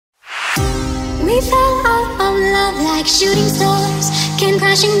We fell out of love like shooting stars, came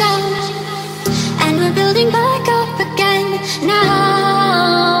crashing down, and we're building back up again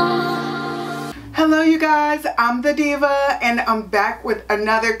now. Hello you guys, I'm the Diva and I'm back with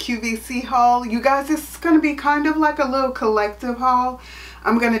another QVC haul. You guys, this is going to be kind of like a little collective haul.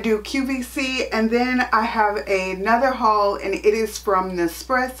 I'm going to do QVC and then I have another haul and it is from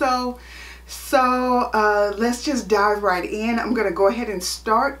Nespresso. So let's just dive right in. I'm going to go ahead and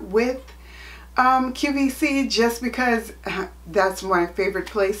start with QVC just because that's my favorite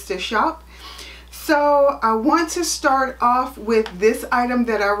place to shop. So I want to start off with this item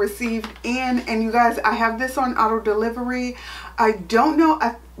that I received in, and you guys, I have this on auto delivery. I don't know,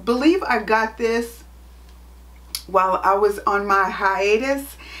 I believe I got this while I was on my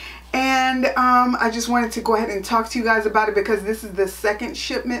hiatus, and I just wanted to go ahead and talk to you guys about it because this is the second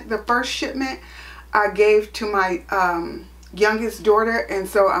shipment. The first shipment I gave to my youngest daughter, and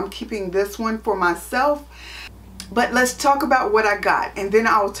so I'm keeping this one for myself. But let's talk about what I got, and then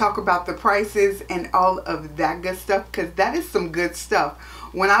I'll talk about the prices and all of that good stuff, because that is some good stuff.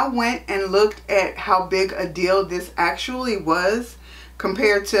 When I went and looked at how big a deal this actually was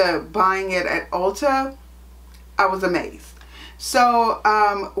compared to buying it at Ulta, I was amazed. So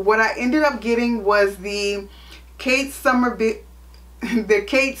what I ended up getting was the Kate Somerville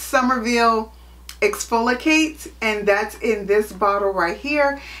Exfoliate, and that's in this bottle right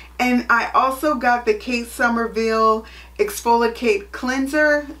here. And I also got the Kate Somerville Exfoliate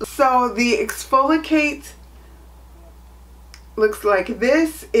Cleanser. So the Exfoliate looks like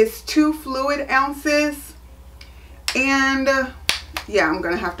this. It's 2 fluid ounces. And yeah, I'm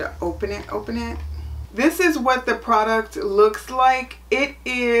gonna have to open it. This is what the product looks like. It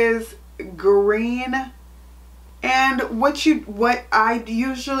is green. And what I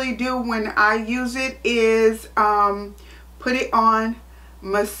usually do when I use it is put it on,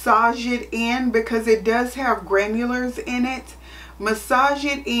 massage it in, because it does have granulars in it. Massage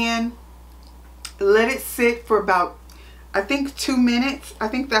it in, let it sit for about, I think 2 minutes. I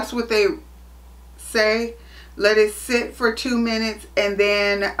think that's what they say. Let it sit for 2 minutes and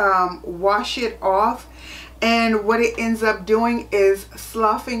then wash it off. And what it ends up doing is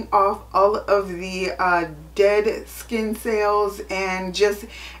sloughing off all of the dead skin cells and just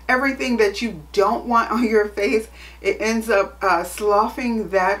everything that you don't want on your face. It ends up sloughing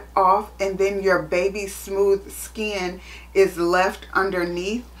that off, and then your baby smooth skin is left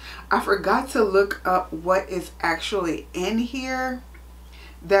underneath. I forgot to look up what is actually in here.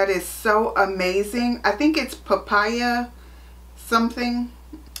 That is so amazing. I think it's papaya something.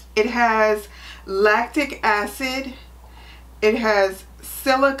 It has lactic acid, it has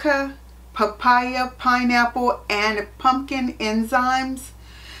silica, papaya, pineapple, and pumpkin enzymes,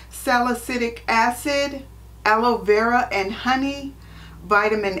 salicylic acid, aloe vera and honey,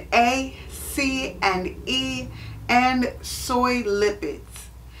 vitamin A, C, and E, and soy lipids.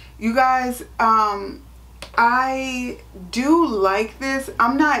 You guys, I do like this.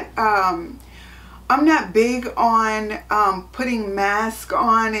 I'm not big on putting masks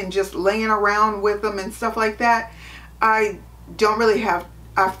on and just laying around with them and stuff like that. I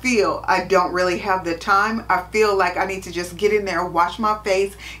feel I don't really have the time. I feel like I need to just get in there, wash my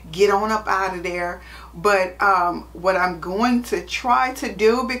face, get on up out of there. But what I'm going to try to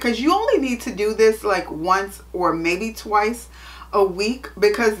do, because you only need to do this like once or maybe twice a week,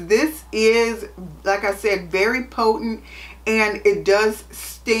 because this is, like I said, very potent, and it does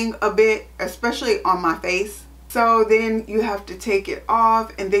sting a bit, especially on my face. So then you have to take it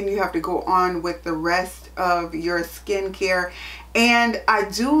off, and then you have to go on with the rest of your skincare. And I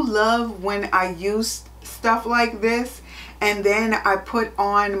do love when I use stuff like this and then I put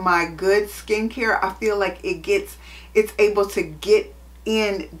on my good skincare. I feel like it's able to get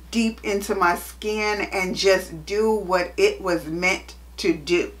in deep into my skin and just do what it was meant to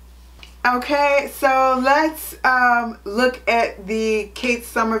do. Okay, so let's look at the Kate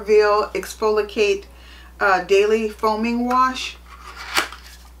Somerville Exfoliate Daily Foaming Wash.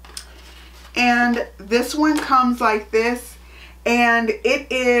 And this one comes like this, and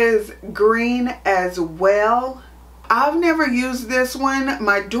it is green as well. I've never used this one.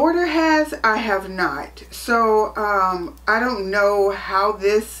 My daughter has, I have not. So I don't know how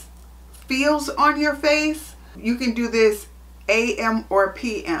this feels on your face. You can do this AM or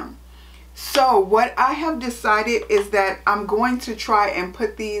PM. So what I have decided is that I'm going to try and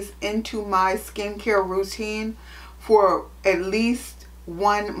put these into my skincare routine for at least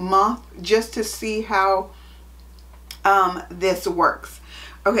 1 month, just to see how this works.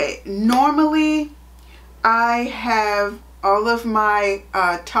 Okay, normally I have all of my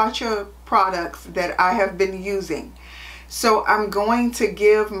Tatcha products that I have been using. So I'm going to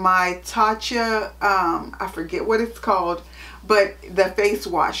give my Tatcha, I forget what it's called, but the face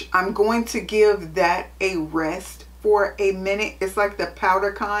wash, I'm going to give that a rest for a minute. It's like the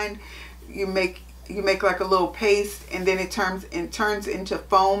powder kind. You make like a little paste, and then it turns into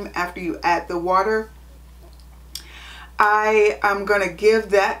foam after you add the water. I'm going to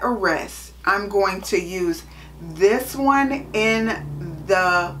give that a rest. I'm going to use this one in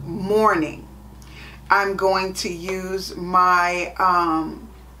the morning. I'm going to use my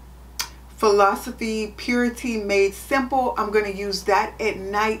Philosophy Purity Made Simple. I'm going to use that at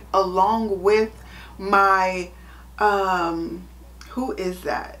night along with my, who is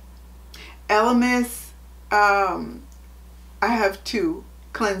that? Elemis. I have two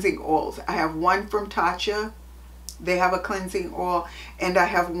cleansing oils. I have one from Tatcha. They have a cleansing oil, and I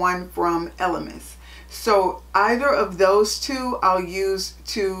have one from Elemis. So either of those two I'll use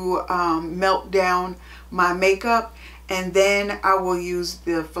to melt down my makeup, and then I will use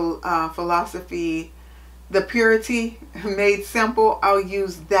the Philosophy, the Purity Made Simple. I'll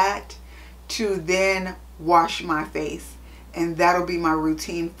use that to then wash my face, and that'll be my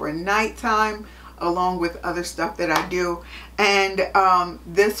routine for nighttime, along with other stuff that I do. And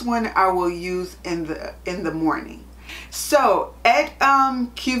this one I will use in the morning. So at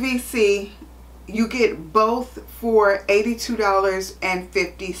QVC, you get both for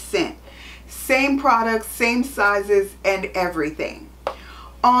 $82.50. Same products, same sizes, and everything.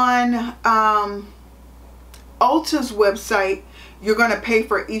 On Ulta's website, you're going to pay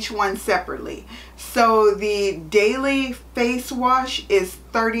for each one separately. So the daily face wash is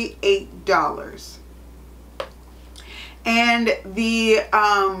 $38. And the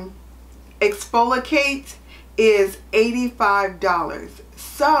exfoliate is $85.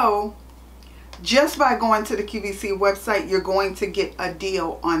 So just by going to the QVC website, you're going to get a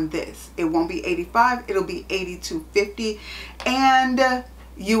deal on this. It won't be $85, it'll be $82.50, and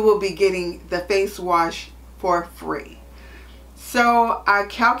you will be getting the face wash for free. So I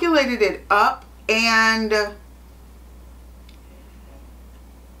calculated it up, and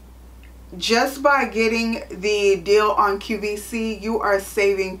just by getting the deal on QVC, you are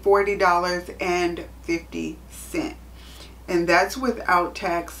saving $40.50. And that's without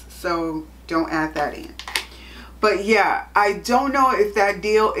tax, so don't add that in. But yeah, I don't know if that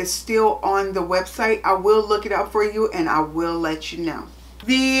deal is still on the website. I will look it up for you, and I will let you know.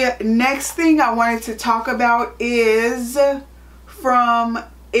 The next thing I wanted to talk about is from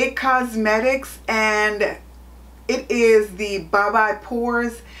It Cosmetics, and it is the Bye Bye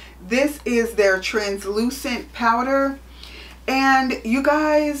Pores. This is their translucent powder, and you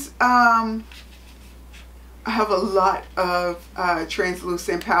guys, I have a lot of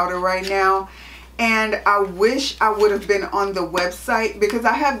translucent powder right now, and I wish I would have been on the website, because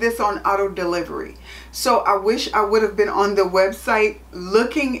I have this on auto delivery. So I wish I would have been on the website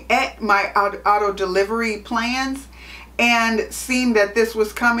looking at my auto delivery plans and seen that this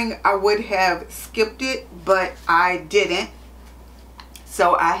was coming. I would have skipped it, but I didn't.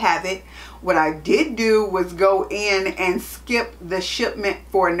 So I have it. What I did do was go in and skip the shipment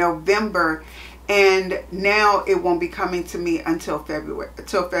for November, and now it won't be coming to me until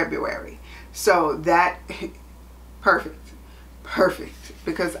February. So that, perfect,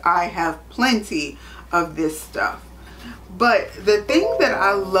 because I have plenty of this stuff. But the thing that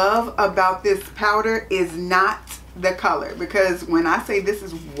I love about this powder is not the color, because when I say this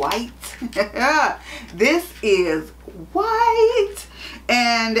is white, this is white,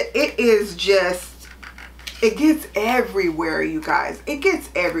 and it is just, it gets everywhere, you guys. It gets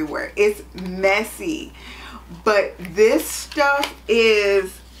everywhere. It's messy, but this stuff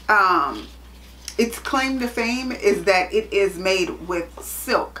is its claim to fame is that it is made with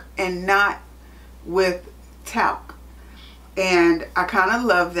silk and not with talc, and I kind of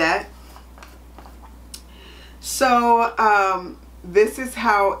love that. So this is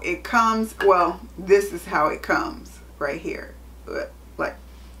how it comes. Well, this is how it comes right here. Like,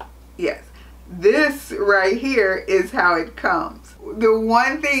 yes, this right here is how it comes. The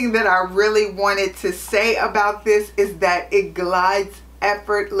one thing that I really wanted to say about this is that it glides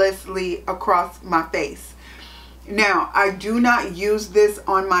effortlessly across my face. Now, I do not use this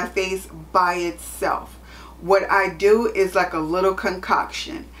on my face by itself. What I do is like a little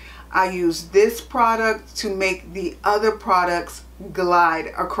concoction. I use this product to make the other products glide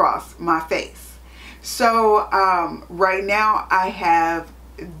across my face. So right now I have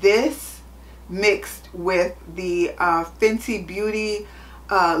this mixed with the Fenty Beauty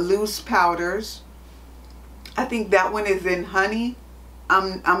loose powders. I think that one is in honey.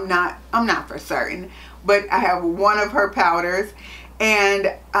 I'm not for certain, but I have one of her powders,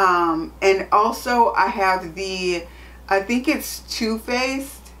 and also I have the I think it's Too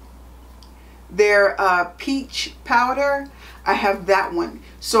Faced, their peach powder. I have that one.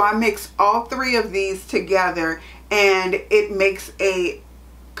 So I mix all three of these together and it makes a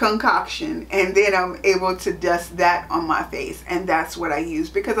concoction, and then I'm able to dust that on my face, and that's what I use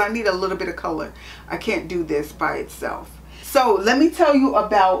because I need a little bit of color. I can't do this by itself. So let me tell you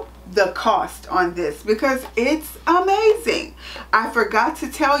about the cost on this because it's amazing. I forgot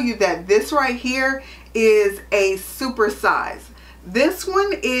to tell you that this right here is a super size. This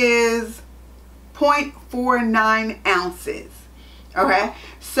one is 0.49 ounces. Okay,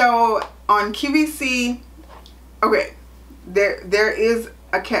 so on QVC, okay, there is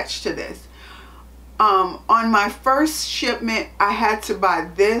a catch to this. On my first shipment, I had to buy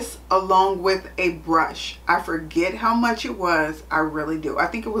this along with a brush. I forget how much it was. I really do. I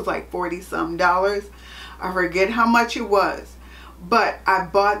think it was like $40-some. I forget how much it was, but I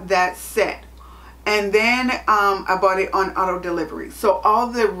bought that set. And then I bought it on auto delivery. So all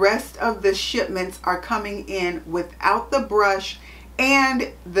the rest of the shipments are coming in without the brush,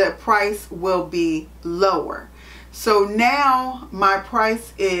 and the price will be lower. So now my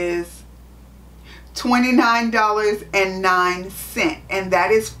price is $29.09, and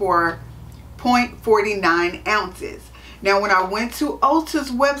that is for 0.49 ounces. Now when I went to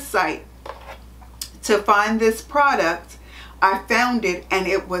Ulta's website to find this product, I found it and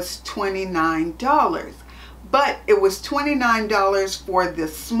it was $29. But it was $29 for the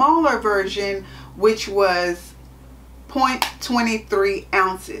smaller version, which was 0.23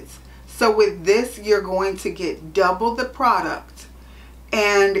 ounces. So with this, you're going to get double the product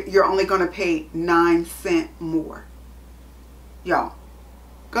and you're only going to pay 9 cents more. Y'all,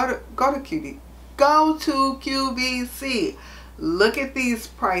 go to QVC. Look at these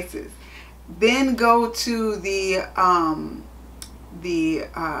prices. Then go to the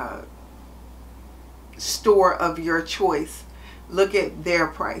store of your choice. Look at their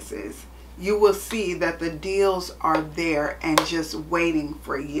prices. You will see that the deals are there and just waiting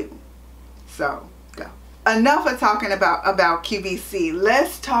for you. So go. Enough of talking about QVC.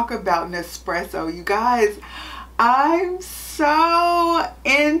 Let's talk about Nespresso. You guys, I'm so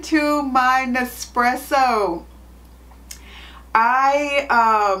into my Nespresso.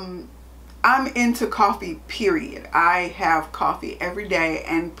 I'm into coffee, period. I have coffee every day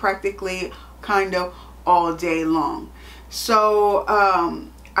and practically kind of all day long. So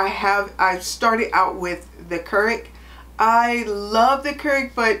I started out with the Keurig. I love the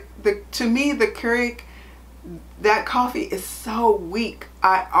Keurig, but to me the Keurig, that coffee is so weak.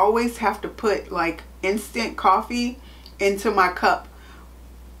 I always have to put like instant coffee into my cup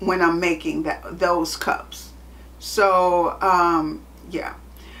when I'm making those cups. So yeah,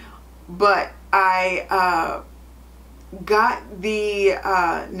 but I got the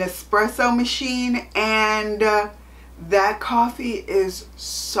Nespresso machine, and that coffee is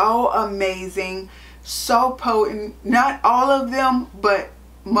so amazing, so potent. Not all of them, but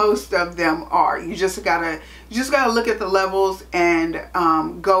most of them are. You just gotta look at the levels and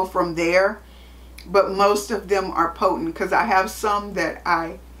go from there. But most of them are potent, because I have some that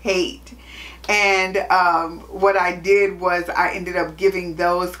I hate. And what I did was I ended up giving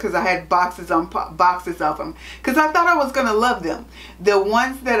those, because I had boxes on boxes of them, because I thought I was going to love them. The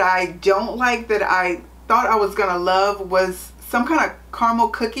ones that I don't like, that I thought I was going to love, was some kind of caramel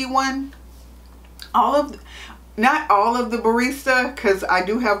cookie one. Not all of the barista, because I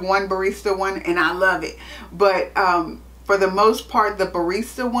do have one barista one and I love it. But for the most part, the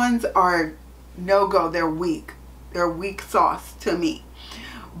barista ones are no-go. They're weak. They're weak sauce to me.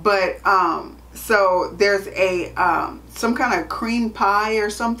 But so there's a some kind of cream pie or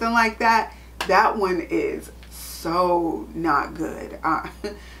something like that. That one is so not good.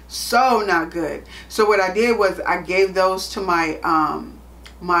 So not good. So what I did was I gave those to my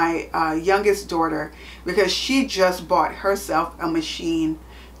youngest daughter, because she just bought herself a machine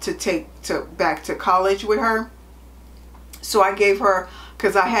to take back to college with her. So I gave her,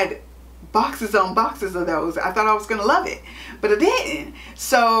 because I had boxes on boxes of those. I thought I was gonna love it, but I didn't.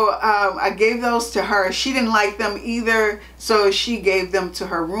 So I gave those to her. She didn't like them either, so she gave them to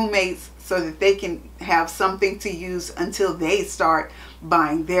her roommates so that they can have something to use until they start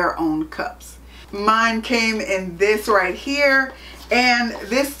buying their own cups. Mine came in this right here, and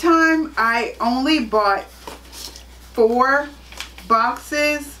this time I only bought 4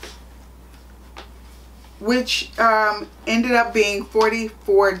 boxes, which ended up being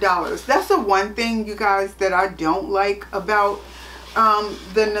 $44. That's the one thing, you guys, that I don't like about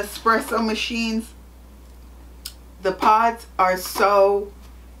the Nespresso machines. The pods are so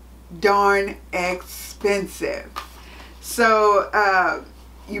darn expensive. So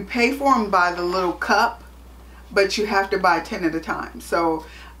you pay for them by the little cup. but you have to buy 10 at a time. So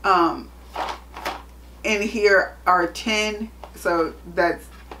in here are 10, so that's,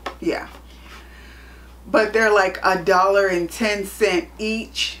 yeah, but they're like $1.10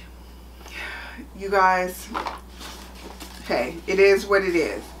 each, you guys. Hey, it is what it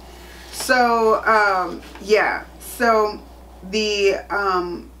is. So yeah, so these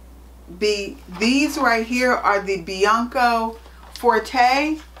right here are the Bianco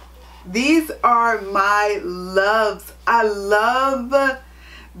Forte. These are my loves. I love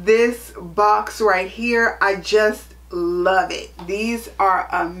this box right here. I just love it. These are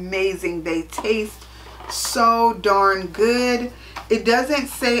amazing. They taste so darn good. It doesn't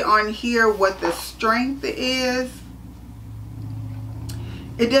say on here what the strength is.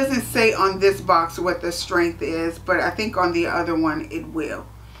 It doesn't say on this box what the strength is, but I think on the other one it will.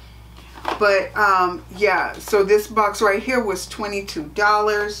 But yeah, so this box right here was $22.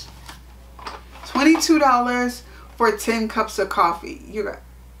 $22 for 10 cups of coffee. You got,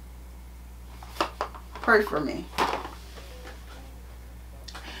 pray for me.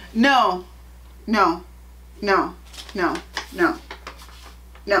 No, no, no, no, no,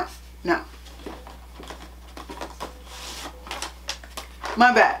 no, no.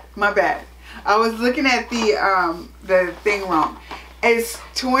 My bad, my bad. I was looking at the thing wrong. It's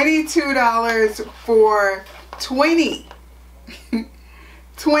 $22 for 20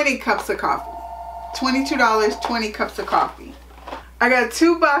 cups of coffee. $22, 20 cups of coffee. I got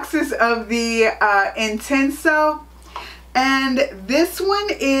 2 boxes of the Intenso, and this one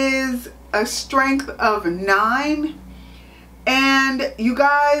is a strength of 9. And you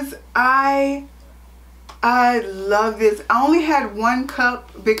guys, I love this. I only had 1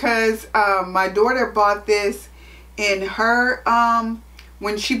 cup because my daughter bought this in her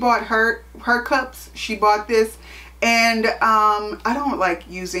when she bought her cups. She bought this, and I don't like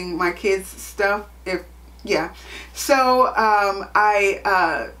using my kids' stuff. So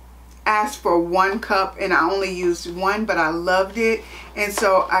I asked for 1 cup, and I only used 1, but I loved it, and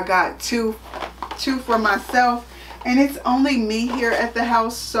so I got two for myself. And it's only me here at the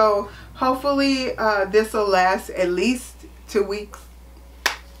house, so hopefully this will last at least 2 weeks.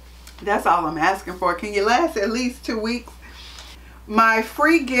 That's all I'm asking for. Can you last at least 2 weeks? My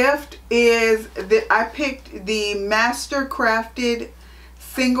free gift is that I picked the Master Crafted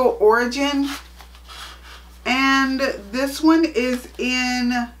Single Origin, and this one is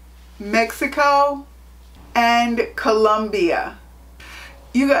in Mexico and Colombia.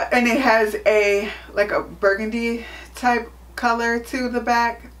 And it has like a burgundy type color to the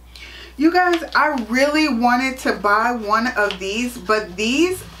back. You guys, I really wanted to buy one of these, but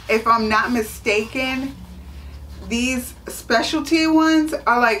these, if I'm not mistaken, these specialty ones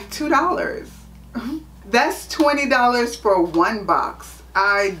are like $2. That's $20 for 1 box.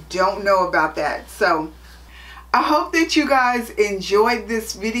 I don't know about that. So I hope that you guys enjoyed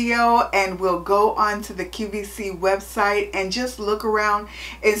this video, and will go on to the QVC website and just look around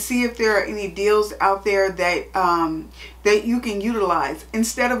and see if there are any deals out there that that you can utilize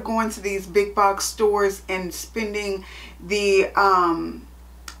instead of going to these big box stores and spending the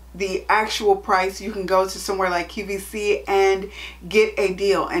actual price. You can go to somewhere like QVC and get a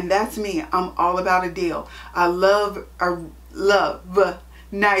deal, and that's me. I'm all about a deal. I love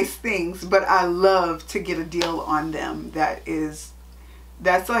nice things, but I love to get a deal on them. That's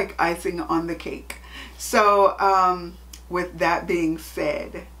like icing on the cake. So with that being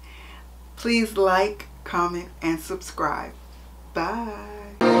said, please like, comment, and subscribe.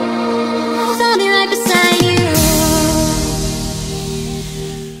 Bye. I'll be right beside you.